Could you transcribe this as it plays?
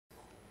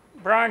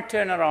Brand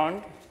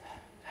turnaround.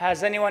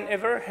 Has anyone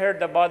ever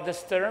heard about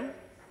this term?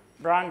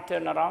 Brand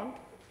turnaround.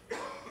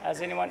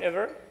 Has anyone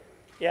ever?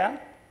 Yeah?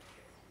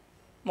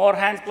 More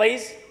hands,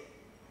 please.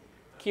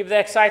 Keep the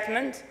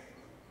excitement.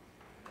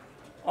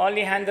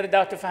 Only 100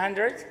 out of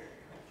 100.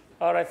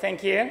 All right,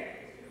 thank you.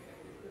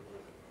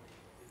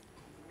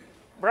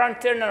 Brand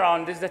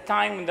turnaround is the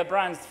time when the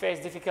brands face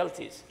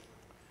difficulties.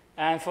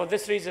 And for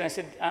this reason, I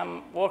said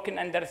I'm working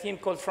under a theme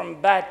called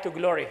From Bad to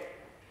Glory.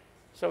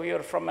 So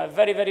you're from a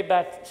very, very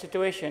bad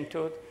situation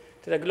to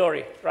the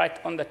glory, right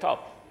on the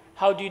top.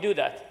 How do you do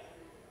that?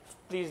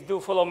 Please do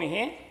follow me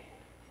here.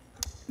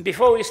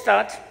 Before we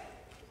start,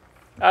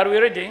 are we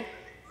ready?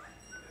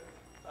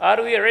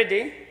 Are we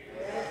ready?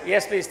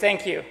 Yes, please,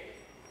 thank you.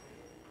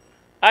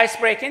 Ice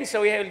breaking,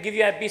 so we will give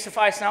you a piece of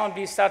ice now and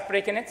please start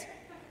breaking it.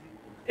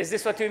 Is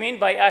this what you mean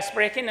by ice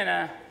breaking in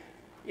a,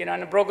 in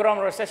a program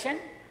or a session?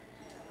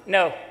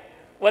 No.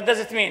 What does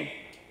it mean?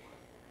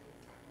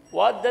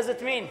 What does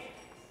it mean?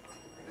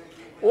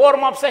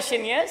 Warm-up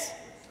session, yes?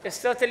 It's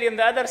totally on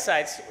the other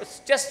side. It's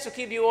just to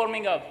keep you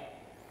warming up.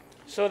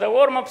 So the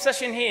warm-up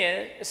session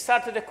here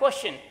starts with a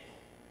question.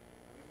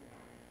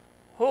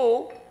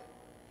 Who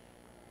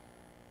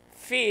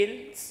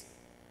feels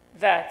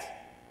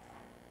that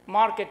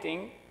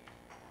marketing,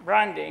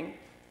 branding,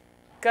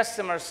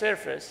 customer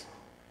service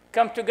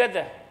come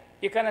together?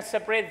 You cannot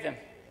separate them.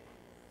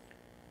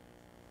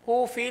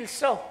 Who feels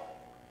so?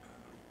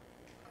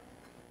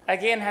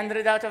 Again,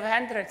 100 out of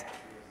 100.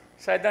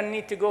 So I don't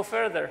need to go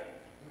further.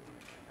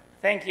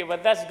 Thank you,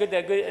 but that's good.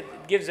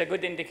 It gives a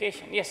good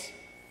indication. Yes,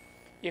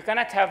 you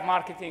cannot have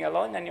marketing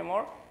alone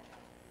anymore.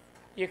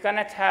 You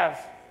cannot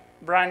have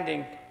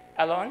branding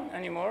alone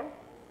anymore.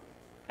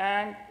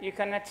 And you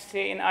cannot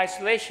stay in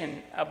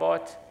isolation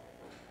about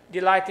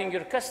delighting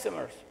your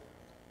customers.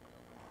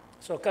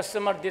 So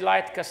customer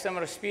delight,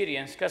 customer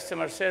experience,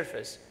 customer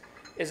service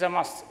is a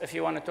must if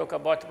you want to talk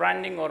about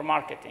branding or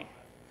marketing.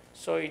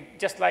 So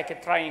just like a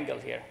triangle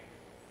here.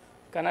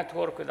 Cannot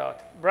work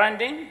without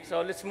branding.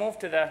 So let's move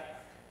to the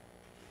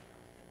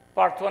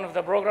part one of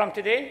the program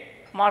today,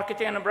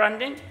 marketing and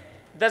branding.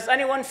 Does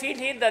anyone feel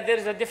here that there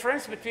is a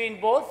difference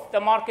between both the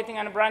marketing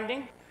and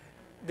branding?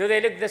 Do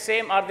they look the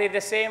same? Are they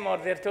the same or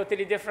they're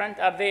totally different?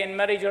 Are they in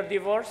marriage or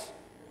divorce?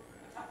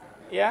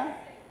 Yeah?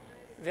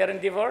 They're in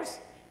divorce?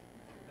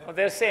 Or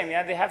they're same,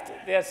 yeah?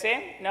 They're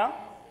same? No?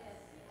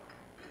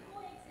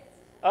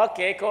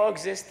 Okay,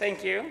 coexist,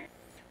 thank you.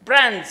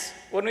 Brands,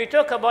 when we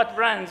talk about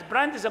brands,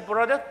 brand is a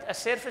product, a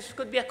service, it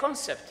could be a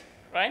concept,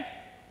 right?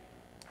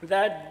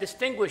 That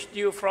distinguished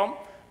you from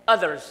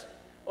others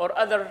or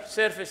other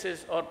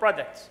services or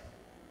products.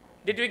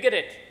 Did we get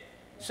it?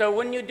 So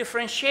when you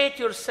differentiate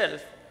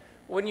yourself,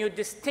 when you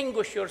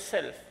distinguish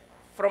yourself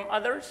from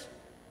others,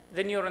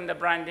 then you're in the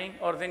branding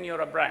or then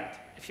you're a brand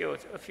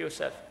of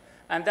yourself.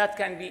 And that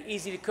can be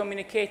easily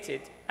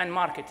communicated and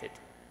marketed,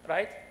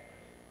 right?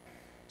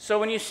 So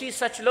when you see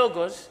such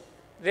logos,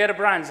 they're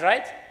brands,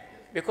 right?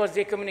 Because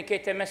they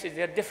communicate a message.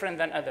 They're different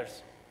than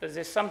others.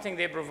 There's something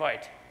they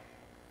provide.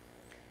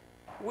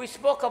 We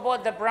spoke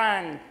about the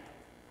brand.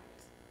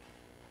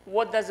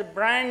 What does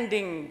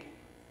branding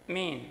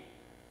mean?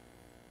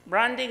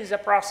 Branding is a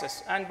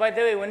process. And by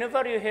the way,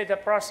 whenever you hear the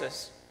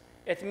process,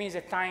 it means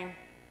a time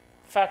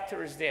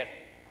factor is there,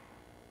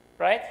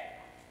 right?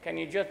 Can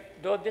you just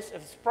do this?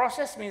 If it's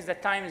process, means the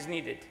time is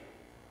needed.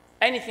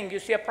 Anything you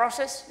see a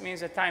process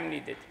means the time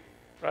needed,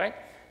 right?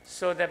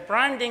 So the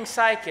branding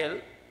cycle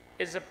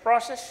is a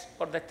process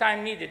or the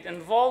time needed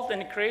involved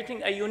in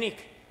creating a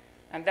unique,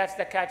 and that's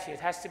the catch here. It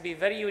has to be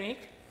very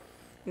unique,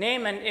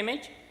 name and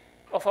image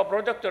of a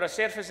product or a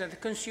service in the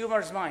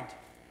consumer's mind,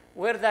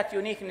 where that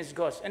uniqueness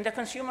goes, in the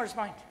consumer's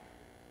mind,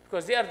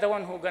 because they are the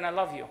one who are going to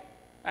love you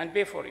and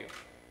pay for you.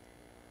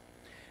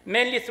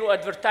 Mainly through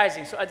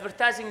advertising. So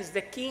advertising is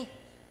the key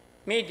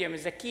medium,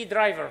 is the key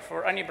driver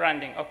for any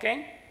branding,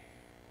 okay?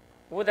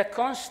 With a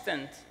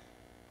constant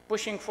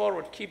pushing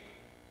forward, keep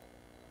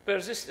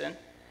persistent,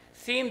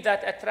 theme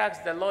that attracts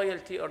the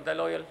loyalty or the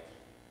loyal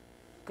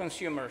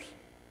consumers.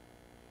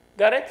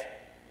 Got it?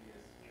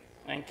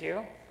 Thank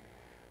you.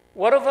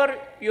 Whatever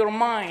your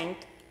mind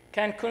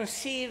can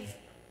conceive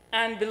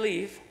and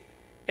believe,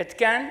 it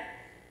can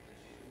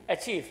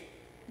achieve.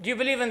 Do you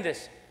believe in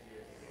this?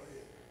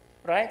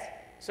 Right?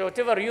 So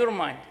whatever your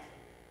mind.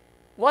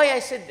 Why I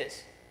said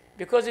this?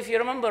 Because if you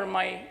remember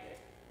my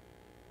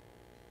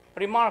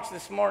remarks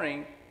this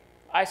morning,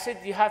 I said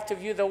you have to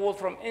view the world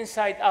from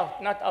inside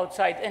out, not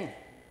outside in.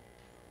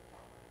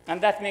 And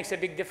that makes a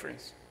big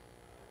difference.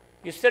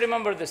 You still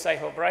remember this, I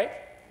hope, right?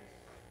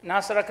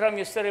 Nasser Akram,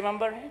 you still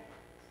remember?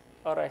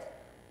 All right.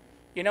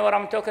 You know what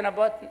I'm talking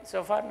about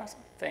so far, Nasser?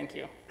 Thank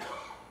you.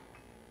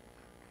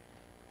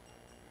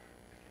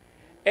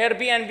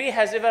 Airbnb,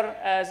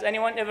 has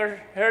anyone ever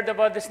heard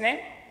about this name?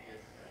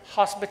 Yes.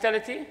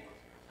 Hospitality,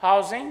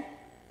 housing,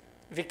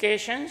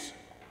 vacations,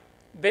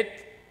 bit,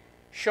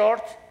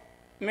 short,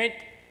 mid,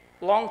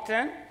 long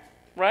term,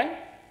 right?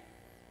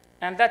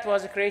 And that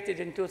was created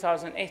in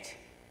 2008.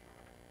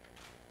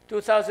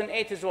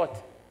 2008 is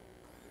what?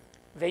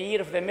 The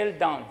year of the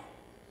meltdown,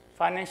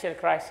 financial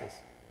crisis.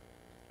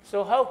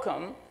 So how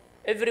come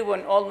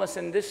everyone almost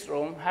in this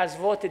room has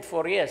voted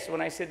for yes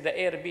when I said the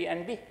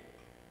Airbnb?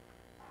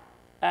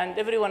 And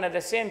everyone at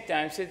the same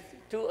time said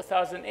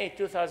 2008,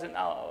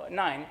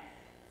 2009,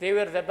 they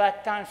were the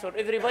bad times for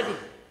everybody.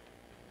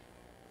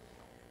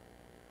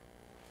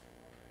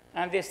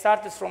 And they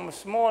started from a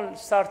small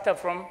startup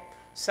from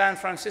San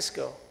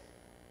Francisco.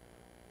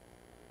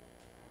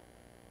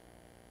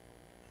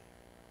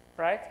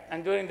 Right?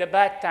 And during the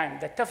bad time,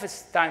 the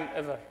toughest time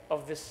ever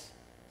of this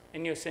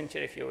new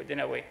century, if you would, in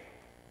a way.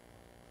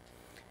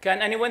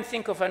 Can anyone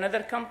think of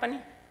another company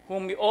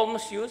whom we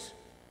almost use?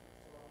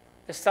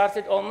 It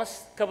started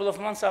almost a couple of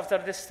months after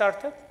this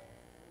startup.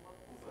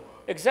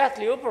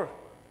 Exactly, Uber.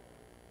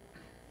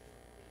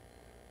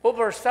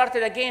 Uber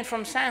started again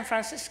from San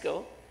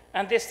Francisco,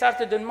 and they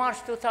started in March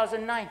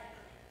 2009.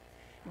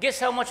 Guess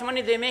how much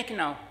money they make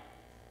now?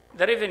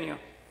 The revenue.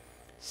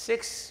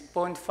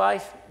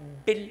 6.5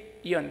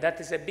 billion. That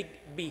is a big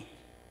B.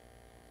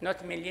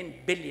 Not million,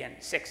 billion,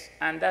 6.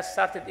 And that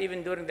started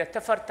even during the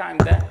tougher time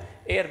the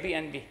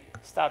Airbnb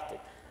started.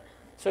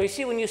 So you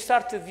see, when you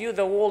start to view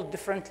the world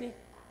differently,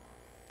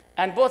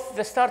 and both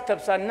the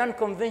startups are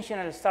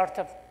non-conventional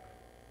startups.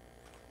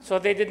 So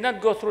they did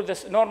not go through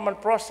this normal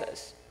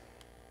process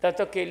that,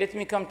 okay, let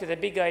me come to the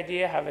big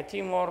idea, have a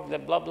teamwork,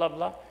 blah, blah,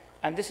 blah.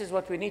 And this is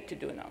what we need to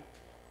do now.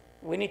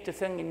 We need to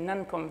think in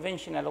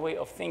non-conventional way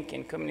of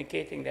thinking,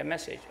 communicating the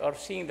message, or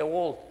seeing the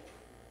world.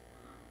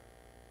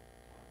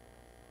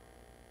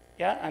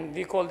 Yeah, and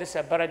we call this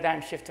a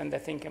paradigm shift in the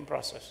thinking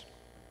process.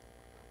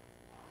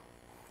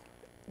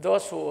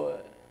 Those who,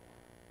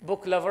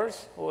 book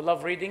lovers, who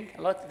love reading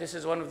a lot, this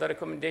is one of the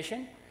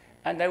recommendations.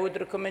 And I would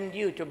recommend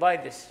you to buy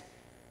this.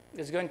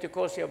 It's going to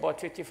cost you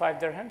about 55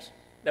 dirhams,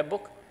 the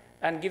book,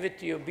 and give it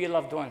to your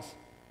beloved ones.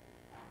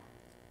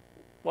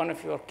 One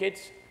of your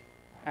kids,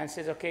 and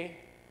says, okay,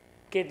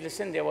 kid,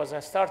 listen, there was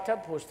a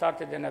startup who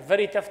started in a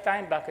very tough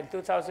time back in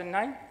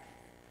 2009,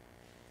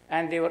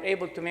 and they were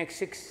able to make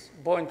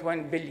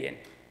 6.1 billion.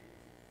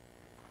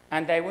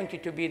 And I want you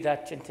to be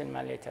that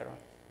gentleman later on.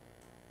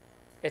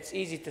 It's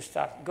easy to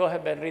start. Go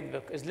ahead and read the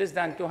book. It's less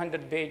than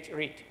 200-page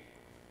read.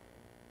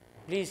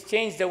 Please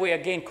change the way,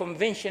 again,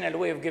 conventional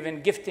way of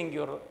gifting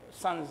your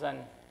sons and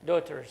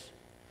daughters,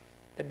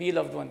 the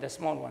beloved one, the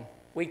small one.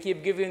 We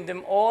keep giving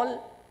them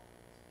all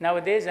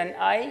nowadays an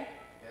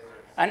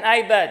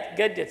iPad,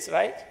 gadgets,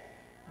 right?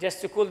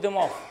 Just to cool them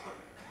off,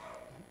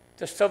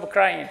 to stop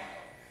crying.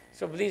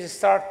 So please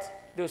start,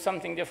 do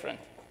something different.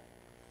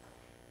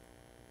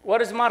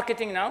 What is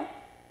marketing now?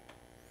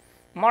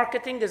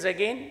 Marketing is,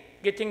 again,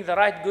 getting the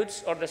right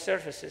goods or the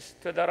services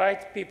to the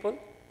right people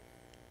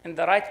in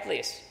the right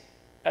place,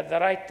 at the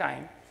right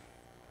time,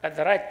 at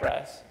the right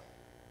price,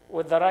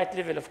 with the right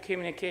level of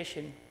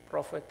communication,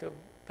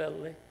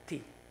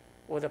 profitability,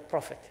 with a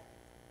profit.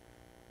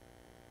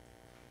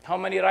 How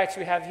many rights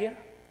we have here?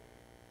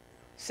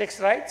 6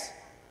 rights.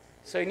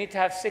 So you need to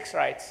have 6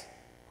 rights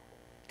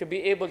to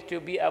be able to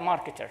be a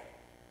marketer.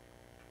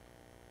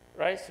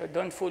 Right? So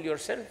don't fool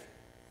yourself.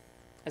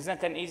 It's not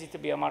that easy to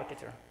be a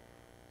marketer.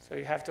 So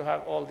you have to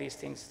have all these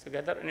things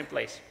together and in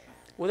place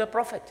with a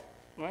profit,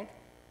 right?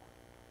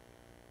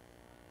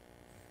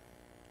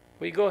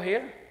 We go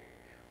here.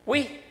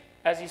 We,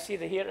 as you see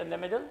here in the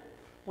middle,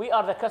 we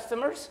are the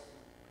customers.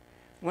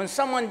 When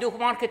someone do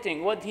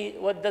marketing,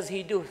 what does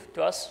he do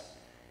to us?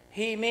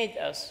 He made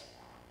us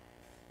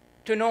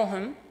to know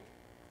him,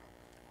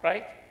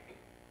 right?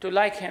 To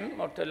like him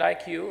or to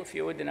like you, if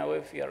you would, in a way,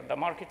 if you're the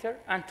marketer,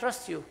 and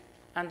trust you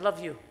and love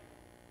you,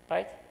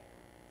 right?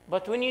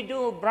 But when you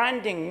do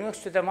branding next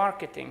to the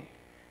marketing,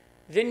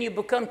 then you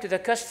become to the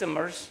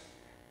customers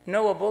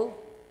knowable,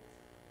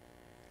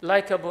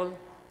 likable,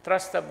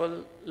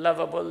 trustable,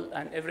 lovable,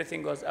 and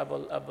everything goes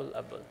able,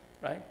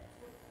 right?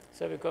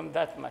 So become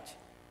that much.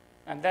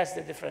 And that's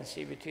the difference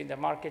between the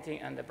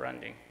marketing and the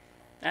branding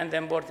and the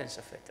importance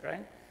of it,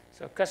 right?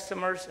 So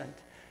customers,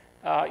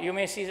 and you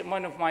may see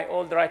one of my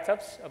old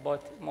write-ups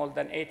about more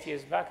than 8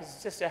 years back.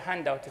 It's just a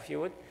handout, if you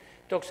would.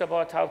 Talks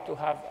about how to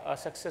have a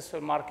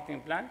successful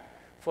marketing plan.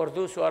 For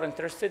those who are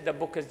interested, the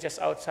book is just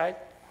outside.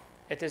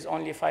 It is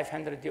only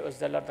 $500 US,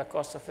 the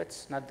cost of it.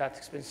 It's not that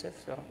expensive.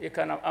 So you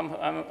can,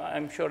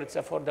 I'm sure it's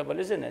affordable,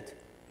 isn't it?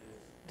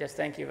 Just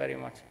thank you very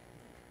much.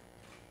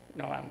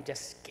 No, I'm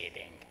just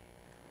kidding.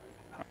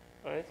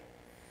 All right.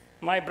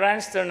 My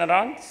brand's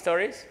turnaround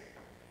stories,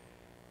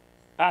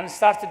 and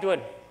started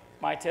with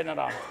my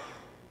turnaround.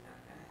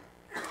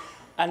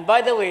 And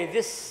by the way,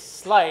 this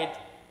slide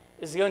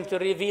is going to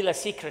reveal a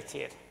secret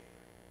here,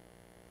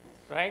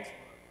 right?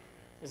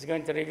 It's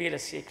going to reveal a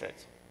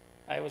secret.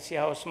 I will see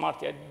how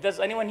smart you are. Does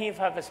anyone here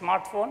have a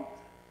smartphone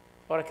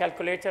or a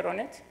calculator on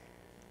it?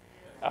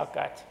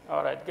 Okay,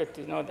 all right, good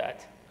to know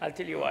that. I'll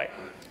tell you why.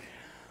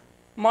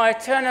 My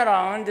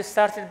turnaround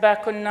started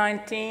back in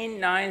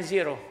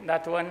 1990,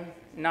 that one,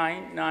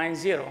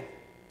 990.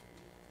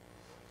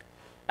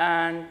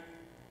 And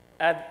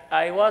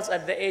I was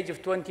at the age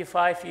of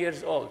 25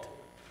 years old,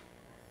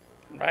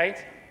 right?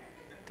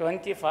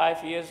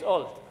 25 years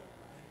old.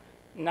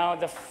 Now,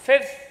 the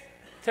 5th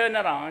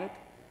turnaround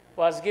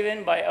was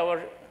given by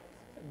our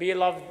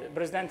beloved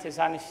President, His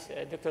Highness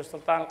Dr.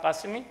 Sultan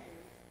Al-Qasimi,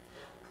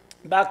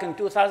 back in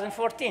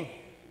 2014.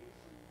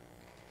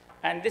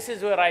 And this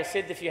is where I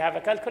said, if you have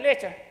a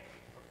calculator,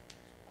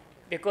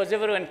 because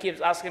everyone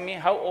keeps asking me,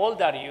 how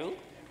old are you?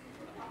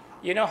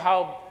 You know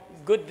how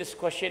good this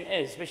question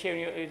is,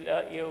 especially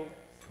when you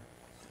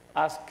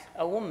ask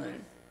a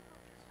woman,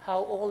 how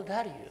old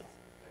are you?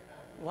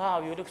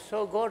 Wow, you look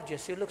so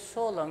gorgeous, you look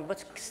so young,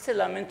 but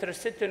still I'm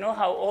interested to know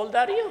how old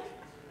are you?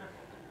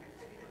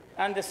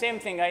 And the same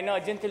thing, I know a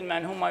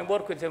gentleman whom I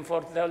worked with him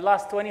for the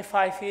last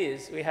 25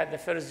 years. We had the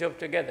first job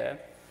together.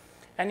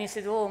 And he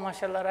said, oh,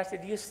 mashallah,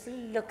 Rashid, you still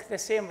look the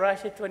same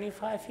Rashid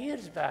 25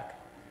 years back.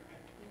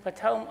 But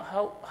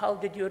how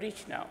did you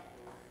reach now?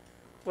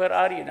 Where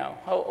are you now?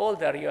 How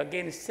old are you?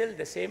 Again, still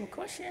the same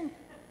question.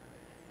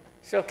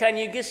 So can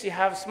you guess you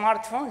have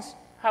smartphones?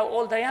 How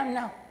old I am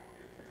now?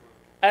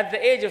 At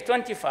the age of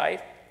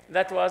 25,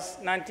 that was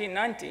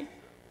 1990,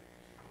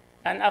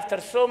 and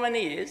after so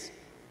many years,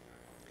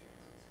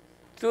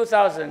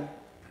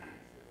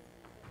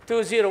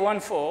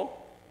 2014,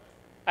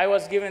 I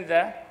was given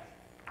the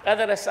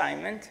other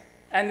assignment,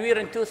 and we're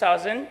in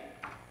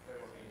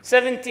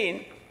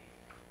 2017,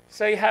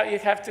 so you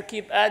have to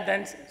keep add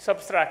and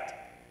subtract.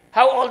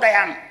 How old I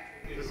am?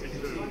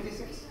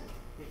 26.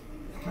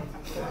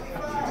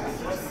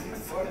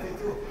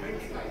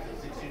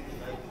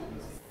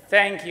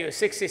 Thank you,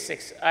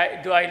 66.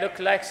 Do I look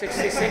like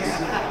 66?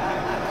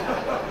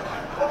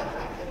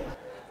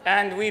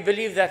 And we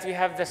believe that we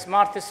have the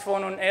smartest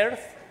phone on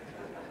earth.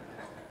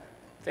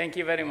 Thank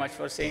you very much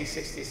for saying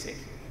 66.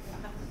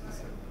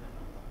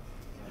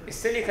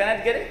 Still you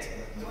cannot get it?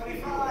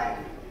 25.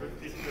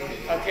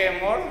 Okay,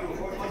 more?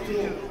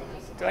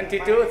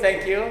 22,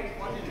 thank you.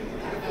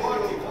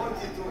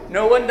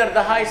 No wonder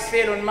the highest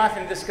fail on math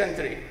in this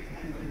country.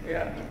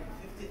 Yeah.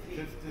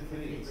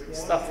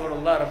 استغفر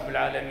الله رب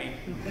العالمين.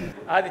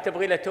 هذه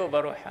تبغي لها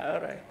توبة روحها.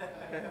 All right.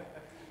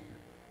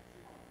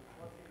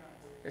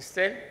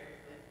 Still?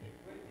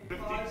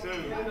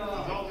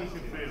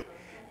 52.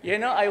 You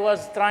know, I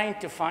was trying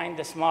to find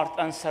the smart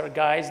answer,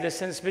 guys.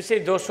 Listen, especially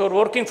those who are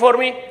working for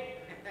me.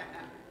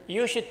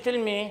 You should tell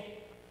me.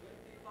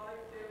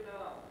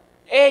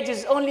 Age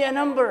is only a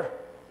number.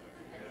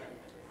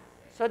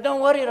 So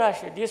don't worry,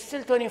 Rashid. You're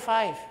still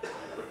 25.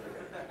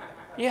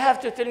 You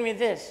have to tell me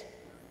this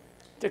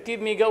to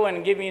keep me going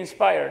and keep me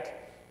inspired.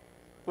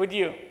 Would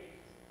you?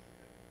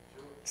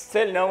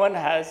 Still, no one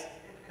has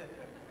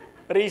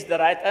reached the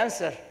right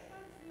answer.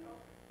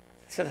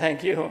 So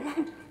thank you.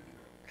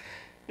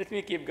 Let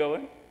me keep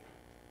going.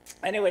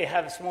 Anyway, I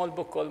have a small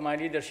book called My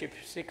Leadership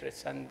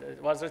Secrets, and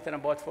it was written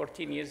about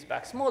 14 years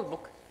back. Small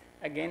book.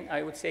 Again,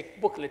 I would say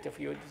booklet of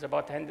you. It's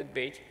about 100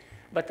 pages.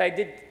 But I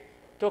did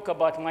talk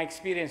about my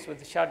experience with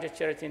the Sharjah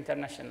Charity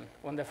International.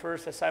 On the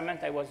first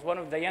assignment, I was one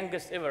of the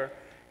youngest ever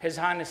His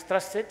Highness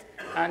trusted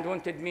and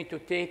wanted me to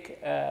take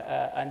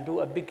and do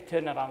a big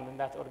turnaround in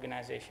that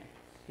organization.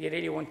 He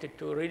really wanted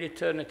to really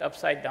turn it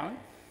upside down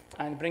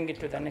and bring it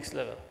to the next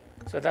level.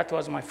 So that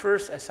was my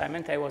first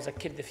assignment. I was a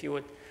kid, if you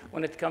would.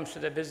 When it comes to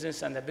the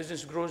business and the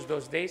business grows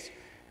those days,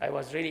 I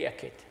was really a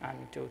kid.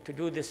 And to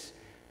do this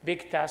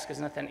big task is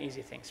not an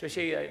easy thing.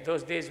 Especially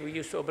those days we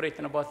used to operate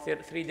in about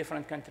 30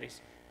 different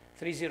countries.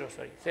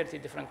 30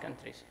 different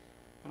countries.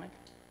 Right?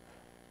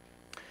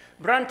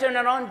 Brand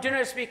turnaround,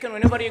 generally speaking,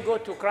 whenever you go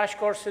to crash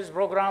courses,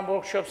 program,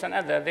 workshops, and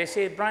other, they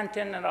say brand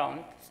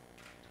turnaround,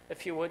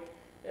 if you would,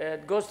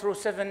 it goes through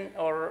 7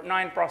 or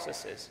 9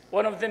 processes.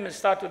 One of them is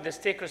start with this: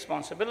 take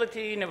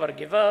responsibility, never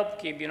give up,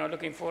 keep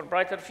looking for a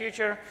brighter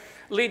future,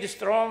 lead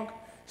strong,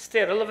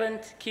 stay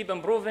relevant, keep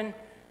improving,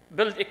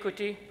 build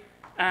equity,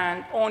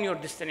 and own your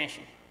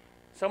destination.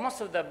 So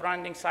most of the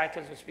branding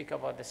cycles will speak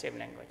about the same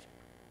language,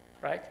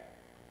 right?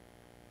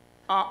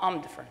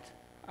 I'm different.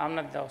 I'm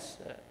not those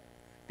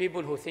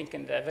people who think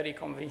in the very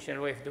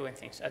conventional way of doing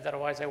things.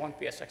 Otherwise, I won't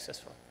be as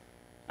successful.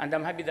 And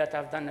I'm happy that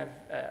I've done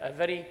a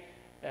very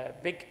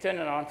big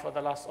turnaround for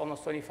the last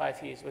almost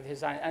 25 years with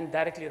His Highness and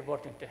directly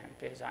reporting to him,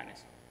 to His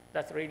Highness.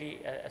 That really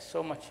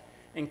so much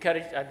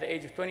encouraged at the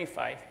age of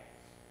 25,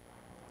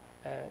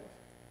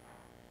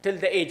 till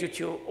the age which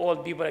you all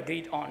people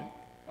agreed on,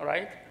 all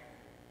right?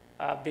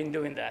 I've been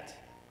doing that,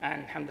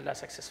 and alhamdulillah,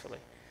 successfully.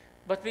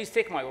 But please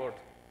take my word.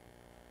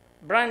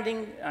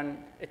 Branding, and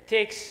it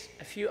takes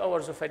a few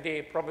hours of a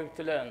day probably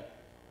to learn,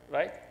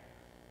 right?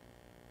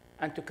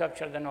 And to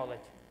capture the knowledge.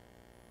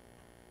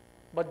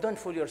 But don't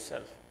fool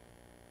yourself.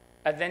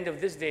 At the end of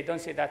this day,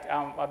 don't say that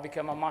I've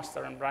become a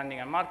master in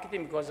branding and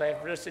marketing because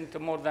I've listened to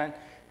more than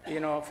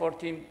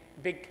 14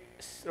 big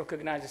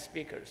recognized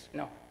speakers.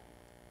 No.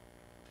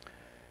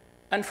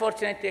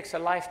 Unfortunately, it takes a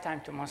lifetime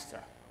to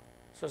master.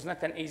 So it's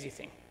not an easy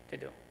thing to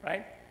do,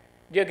 right?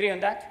 Do you agree on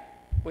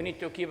that? We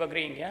need to keep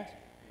agreeing, yes?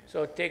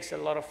 So it takes a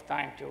lot of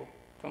time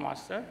to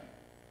master.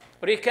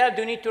 Recap,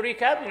 do you need to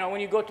recap? When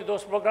you go to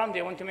those programs,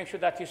 they want to make sure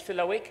that you're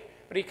still awake.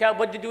 Recap,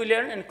 what did we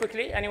learn? And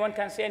quickly, anyone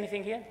can say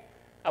anything here?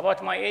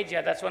 About my age?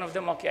 Yeah, that's one of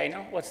them. Okay, I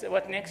know.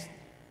 What next?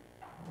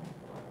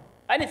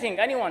 Anything,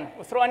 anyone,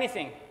 throw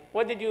anything.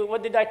 What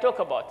did I talk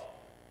about?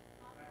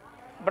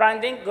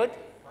 Branding, good.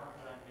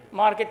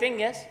 Marketing,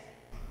 yes?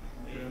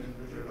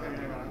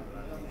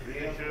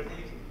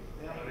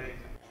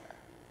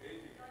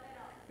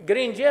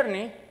 Green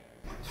journey?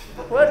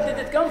 Where did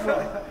it come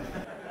from?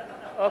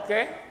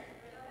 Okay.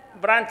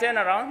 Brand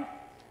turnaround.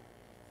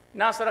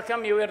 Nasra,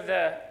 come, you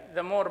were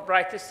the more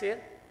brightest here,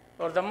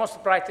 or the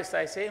most brightest,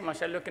 I say.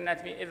 Mashallah, looking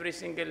at me every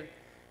single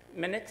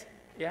minute.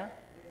 Yeah?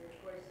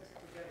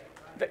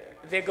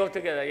 They go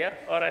together, yeah?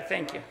 All right,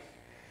 thank you.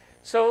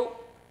 So,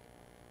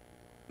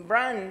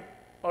 brand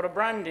or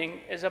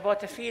branding is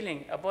about a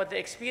feeling, about the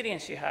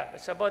experience you have.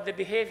 It's about the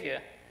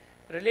behavior,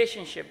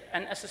 relationship,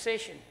 and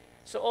association.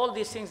 So all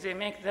these things, they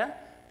make the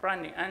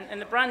branding. And in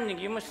the branding,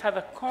 you must have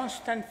a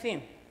constant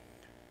theme.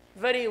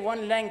 Very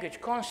one language,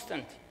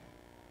 constant.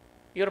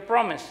 Your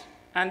promise.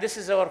 And this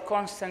is our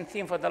constant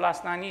theme for the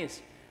last 9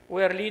 years,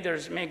 where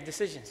leaders make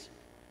decisions.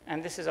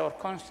 And this is our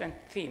constant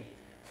theme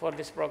for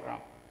this program.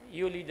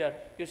 You leader,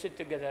 you sit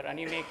together and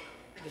you make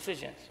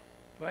decisions,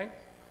 right?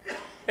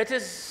 It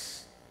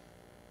is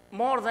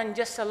more than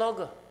just a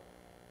logo.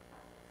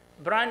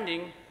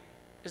 Branding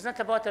is not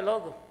about a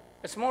logo.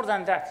 It's more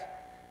than that.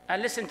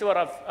 And listen to what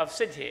I've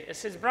said here. It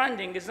says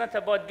branding is not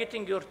about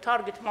getting your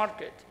target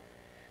market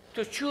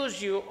to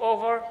choose you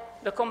over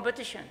the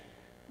competition,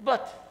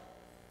 but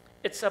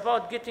it's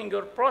about getting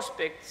your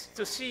prospects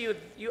to see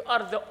you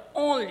are the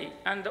only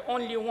and the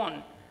only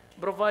one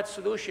provide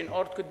solution,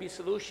 or it could be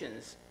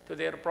solutions to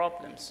their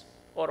problems,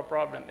 or a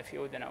problem, if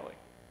you would, in a way,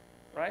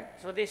 right?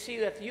 So they see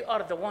that you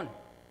are the one,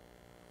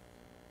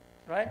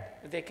 right?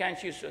 They can't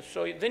choose you.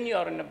 So then you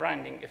are in the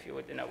branding, if you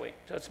would, in a way.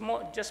 So it's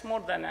just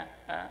more than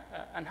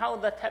and how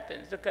that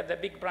happens. Look at the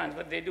big brands,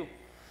 what they do,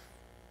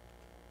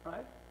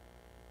 right?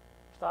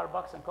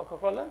 Starbucks and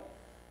Coca-Cola.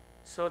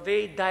 So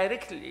they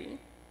directly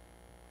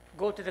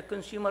go to the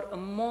consumer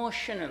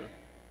emotional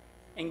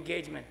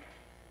engagement.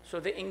 So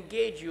they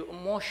engage you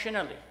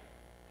emotionally.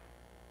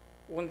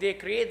 When they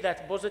create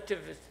that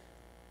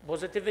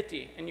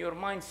positivity in your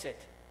mindset,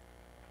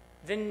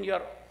 then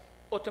you're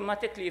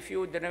automatically, if you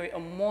would,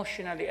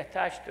 emotionally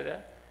attached to the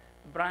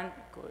brand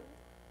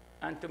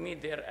and to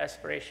meet their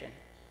aspiration.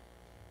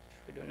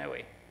 We do no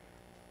way.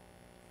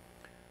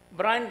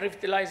 Brand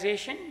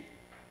revitalization,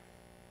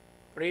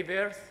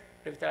 rebirth,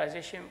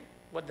 revitalization,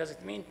 what does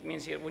it mean? It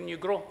means here when you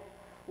grow,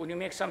 when you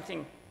make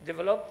something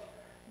develop,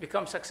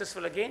 become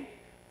successful again,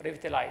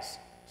 revitalize.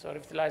 So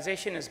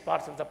revitalization is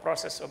part of the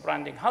process of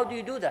branding. How do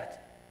you do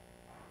that?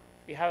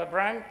 You have a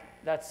brand,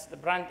 that's the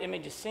brand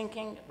image is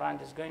sinking,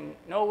 brand is going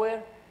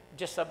nowhere,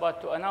 just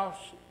about to announce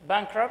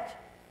bankrupt.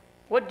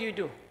 What do you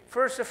do?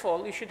 First of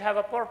all, you should have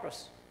a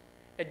purpose.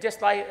 It's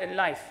just like in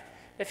life.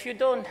 If you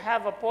don't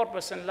have a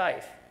purpose in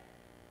life,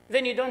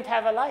 then you don't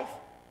have a life,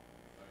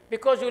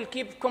 because you'll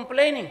keep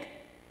complaining.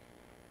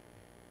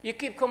 You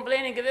keep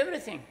complaining of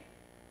everything.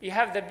 You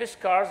have the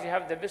best cars, you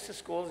have the best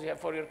schools, you have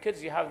for your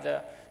kids, you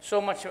have so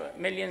much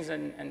millions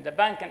in the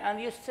bank, and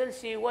you still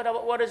see,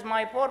 what is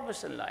my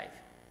purpose in life?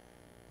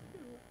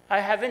 I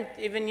haven't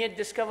even yet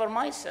discovered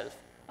myself.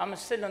 I'm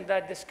still on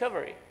that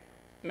discovery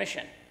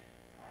mission.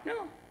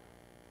 No.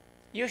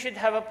 You should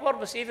have a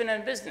purpose even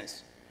in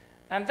business.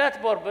 And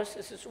that purpose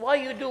is why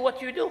you do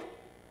what you do.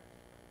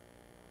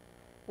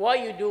 Why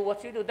you do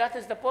what you do, that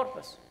is the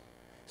purpose.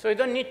 So you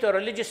don't need a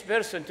religious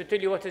person to tell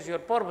you what is your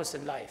purpose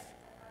in life.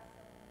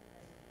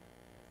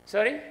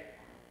 Sorry?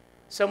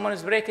 Someone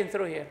is breaking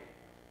through here.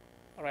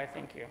 All right,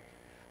 thank you.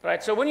 All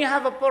right, so when you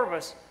have a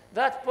purpose,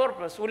 that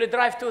purpose will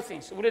drive two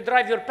things. Will it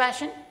drive your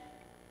passion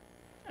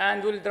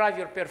and will drive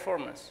your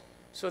performance.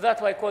 So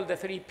that's why I call the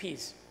 3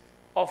 Ps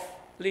of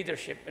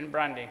leadership and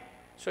branding.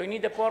 So you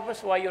need a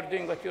purpose why you're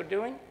doing what you're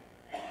doing.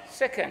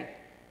 Second,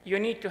 you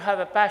need to have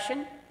a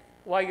passion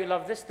why you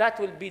love this. That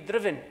will be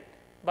driven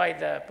by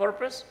the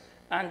purpose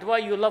and why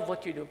you love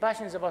what you do.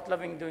 Passion is about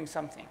loving doing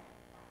something.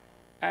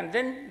 And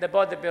then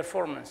about the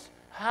performance.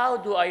 How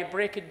do I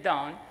break it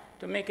down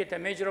to make it a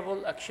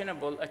measurable,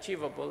 actionable,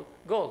 achievable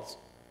goals?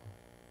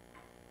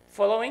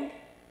 Following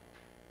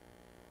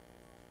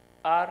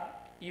are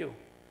you.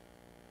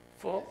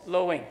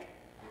 Following.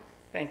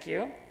 Thank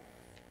you.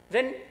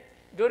 Then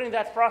during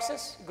that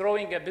process,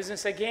 growing a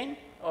business again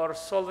or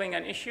solving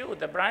an issue with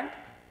the brand,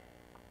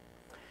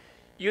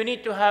 you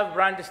need to have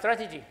brand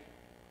strategy.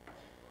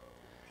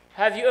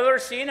 Have you ever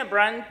seen a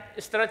brand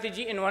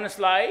strategy in one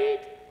slide?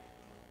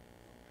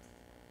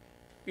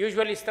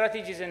 Usually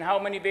strategies in how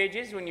many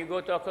pages when you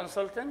go to a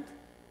consultant?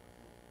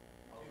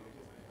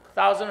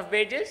 1,000 of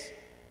pages?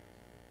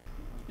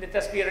 Let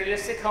us be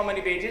realistic. How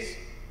many pages?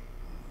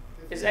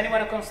 Is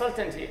anyone a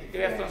consultant here? Do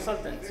you have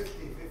consultants? 50.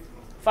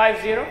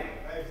 50?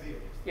 50.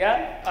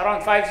 Yeah?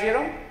 Around 50?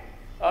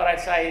 All right,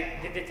 so I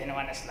did it in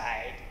one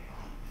slide.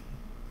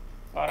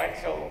 All right,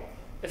 so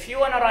if you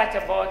want to write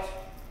about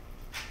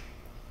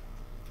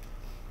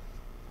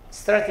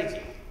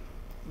strategy,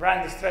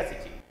 brand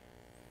strategy,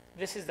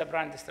 this is the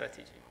brand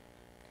strategy.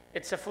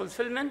 It's a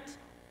fulfillment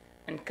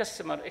and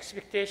customer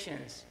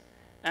expectations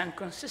and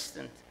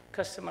consistent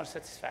customer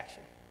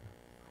satisfaction.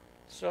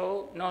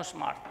 So no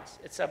smartness.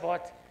 It's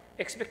about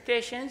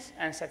expectations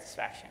and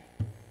satisfaction.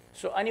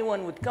 So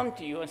anyone would come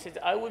to you and say,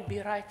 I will be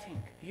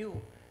writing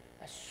you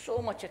a so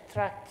much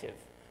attractive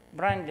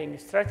branding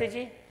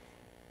strategy.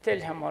 Tell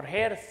him or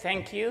her,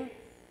 thank you.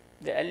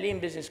 The Alleem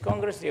Business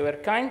Congress, they were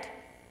kind,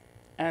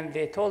 and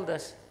they told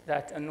us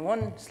that on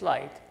one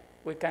slide,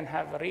 we can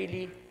have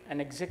really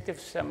an executive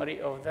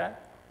summary of the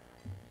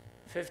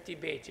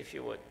 50-page, if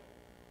you would.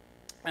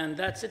 And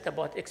that's it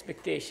about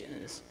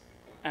expectations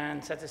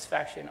and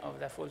satisfaction of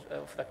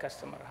the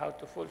customer, how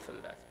to fulfill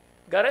that.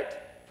 Got it?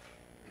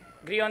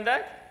 Agree on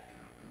that?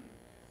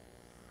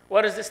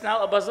 What is this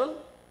now, a puzzle?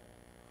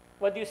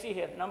 What do you see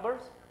here,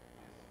 numbers?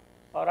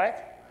 All right.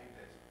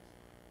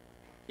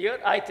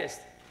 Your eye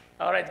test.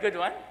 All right, good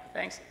one,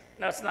 thanks.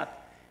 No, it's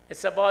not.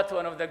 It's about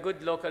one of the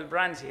good local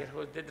brands here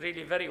who did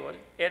really very well,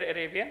 Air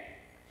Arabia.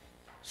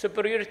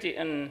 Superiority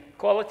in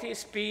quality,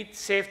 speed,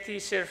 safety,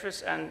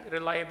 service, and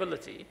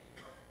reliability,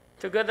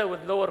 together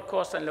with lower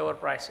cost and lower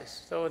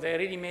prices. So they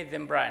really made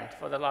them brand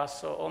for the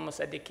last almost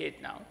a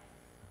decade now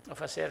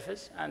of a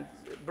service, and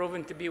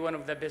proven to be one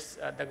of the best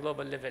at the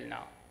global level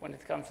now when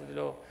it comes to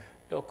the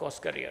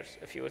low-cost carriers,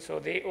 if you will. So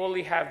they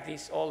only have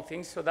these all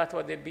things, so that's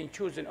why they've been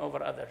chosen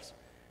over others,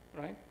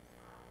 right?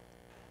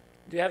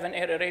 Do you have an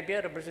Air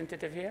Arabia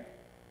representative here?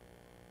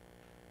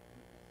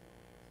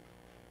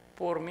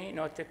 Poor me,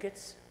 no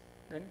tickets.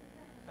 Then,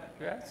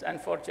 yeah, it's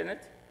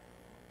unfortunate,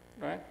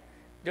 right?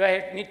 Do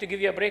I need to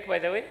give you a break, by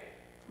the way?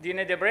 Do you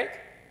need a break?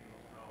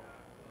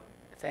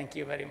 Thank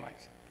you very much.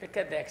 Look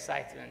at the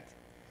excitement.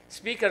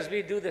 Speakers,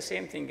 we do the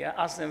same thing. Yeah?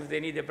 Ask them if they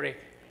need a break.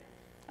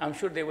 I'm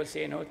sure they will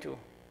say no too,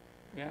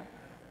 yeah,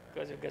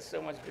 because you've got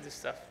so much good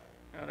stuff.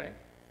 All right.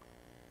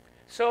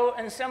 So,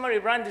 in summary,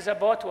 brand is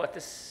about what?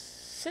 A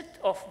set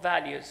of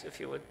values, if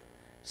you would,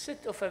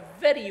 set of a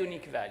very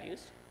unique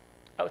values.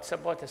 It's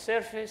about a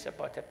service,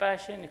 about a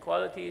passion,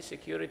 equality,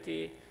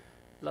 security,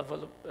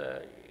 level,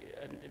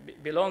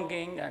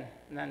 belonging,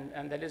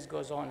 and the list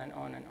goes on and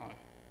on and on,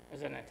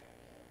 isn't it?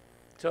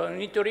 So we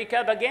need to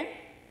recap again,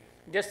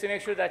 just to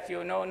make sure that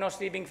you know no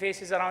sleeping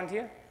faces around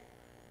here.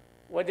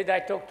 What did I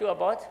talk to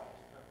about?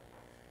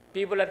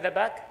 People at the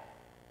back?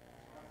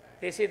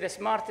 They say the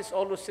smartest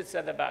always sits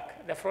at the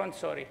back. The front,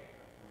 sorry.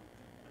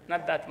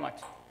 Not that much.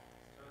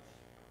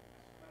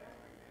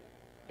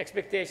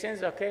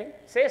 Expectations, okay.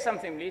 Say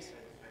something, please.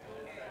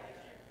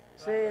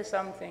 Say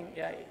something,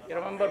 yeah. You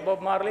remember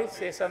Bob Marley?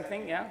 Say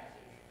something, yeah.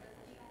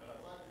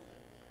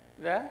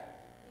 The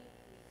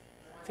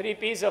 3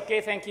 Ps,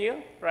 okay, thank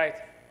you. Right.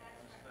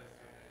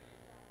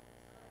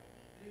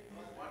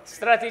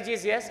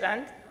 Strategies, yes,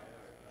 and?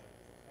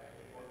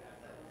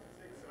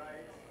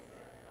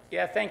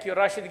 Yeah, thank you.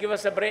 Rashid, give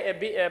us a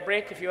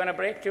break if you want a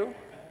break too.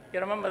 You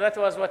remember that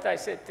was what I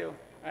said too.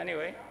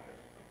 Anyway,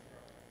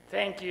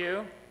 thank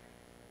you.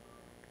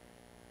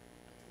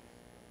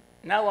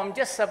 Now I'm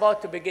just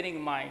about to beginning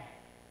my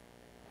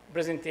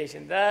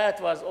presentation. That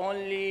was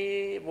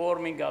only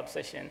warming up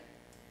session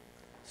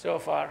so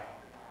far.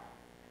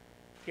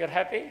 You're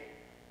happy?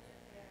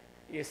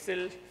 You're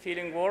still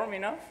feeling warm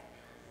enough?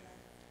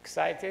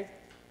 Excited?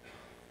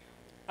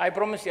 I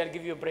promise you I'll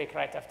give you a break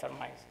right after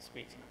my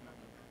speech,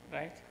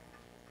 right?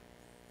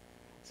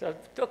 So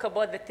talk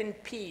about the 10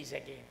 Ps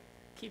again.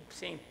 Keep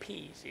saying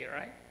Ps here,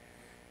 right?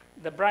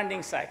 The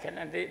branding cycle,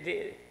 and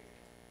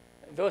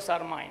those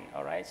are mine,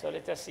 all right? So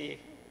let us see,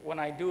 when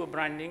I do a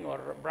branding or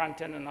a brand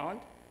turnaround,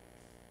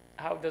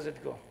 how does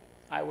it go?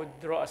 I would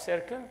draw a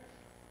circle,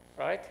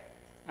 right?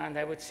 And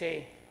I would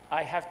say,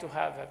 I have to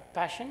have a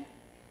passion.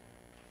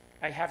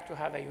 I have to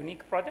have a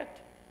unique product.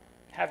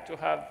 I have to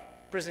have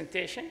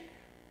presentation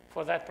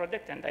for that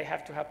product, and I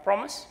have to have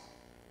promise.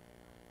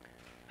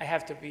 I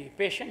have to be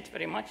patient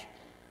very much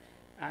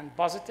and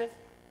positive.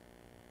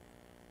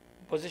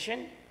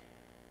 Position,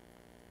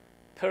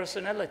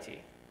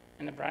 personality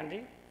in the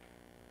branding.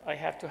 I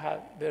have to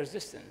have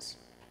persistence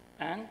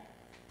and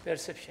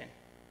perception.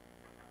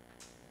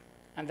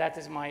 And that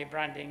is my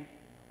branding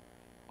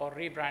or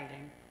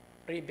rebranding,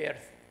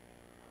 rebirth,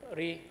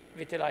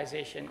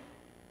 revitalization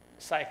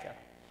cycle.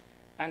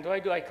 And why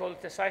do I call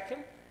it a cycle?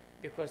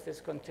 Because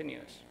this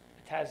continues.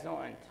 It has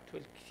no end. It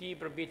will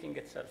keep repeating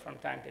itself from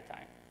time to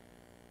time,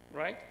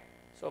 right?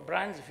 So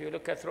brands, if you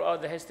look at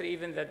throughout the history,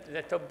 even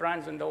the top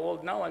brands in the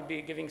world now, I'll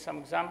be giving some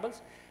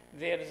examples.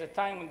 There is a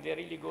time when they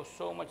really go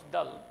so much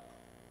dull,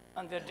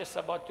 and they're just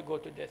about to go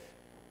to death.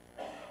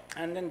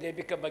 And then they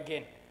pick up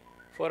again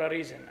for a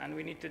reason, and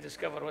we need to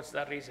discover what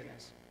that reason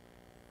is.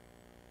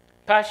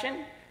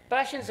 Passion.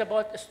 Passion is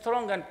about a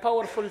strong and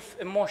powerful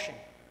emotion.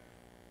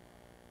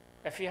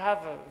 If you have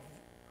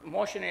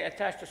emotionally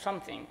attached to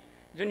something,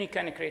 then you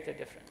can create a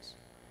difference.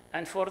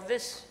 And for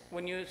this,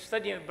 when you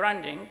study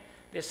branding,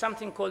 there's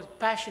something called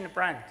passion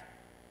brand.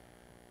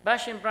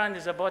 Passion brand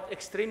is about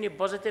extremely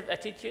positive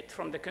attitude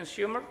from the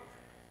consumer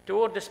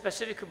toward the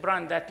specific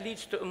brand that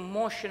leads to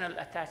emotional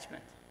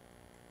attachment.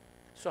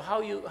 So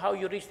how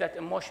you reach that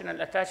emotional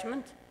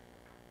attachment?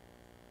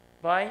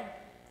 By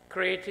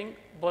creating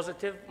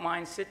positive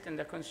mindset in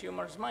the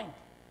consumer's mind,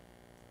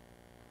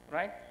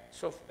 right?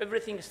 So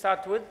everything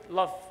starts with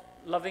love,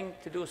 loving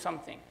to do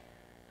something,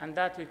 and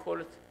that we call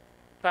it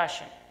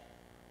passion.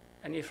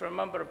 And if you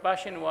remember,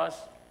 passion was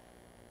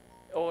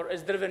or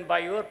is driven by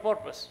your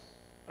purpose,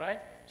 right?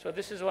 So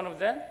this is one of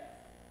the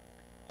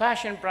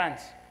passion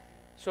brands.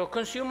 So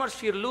consumers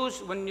feel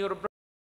loose when your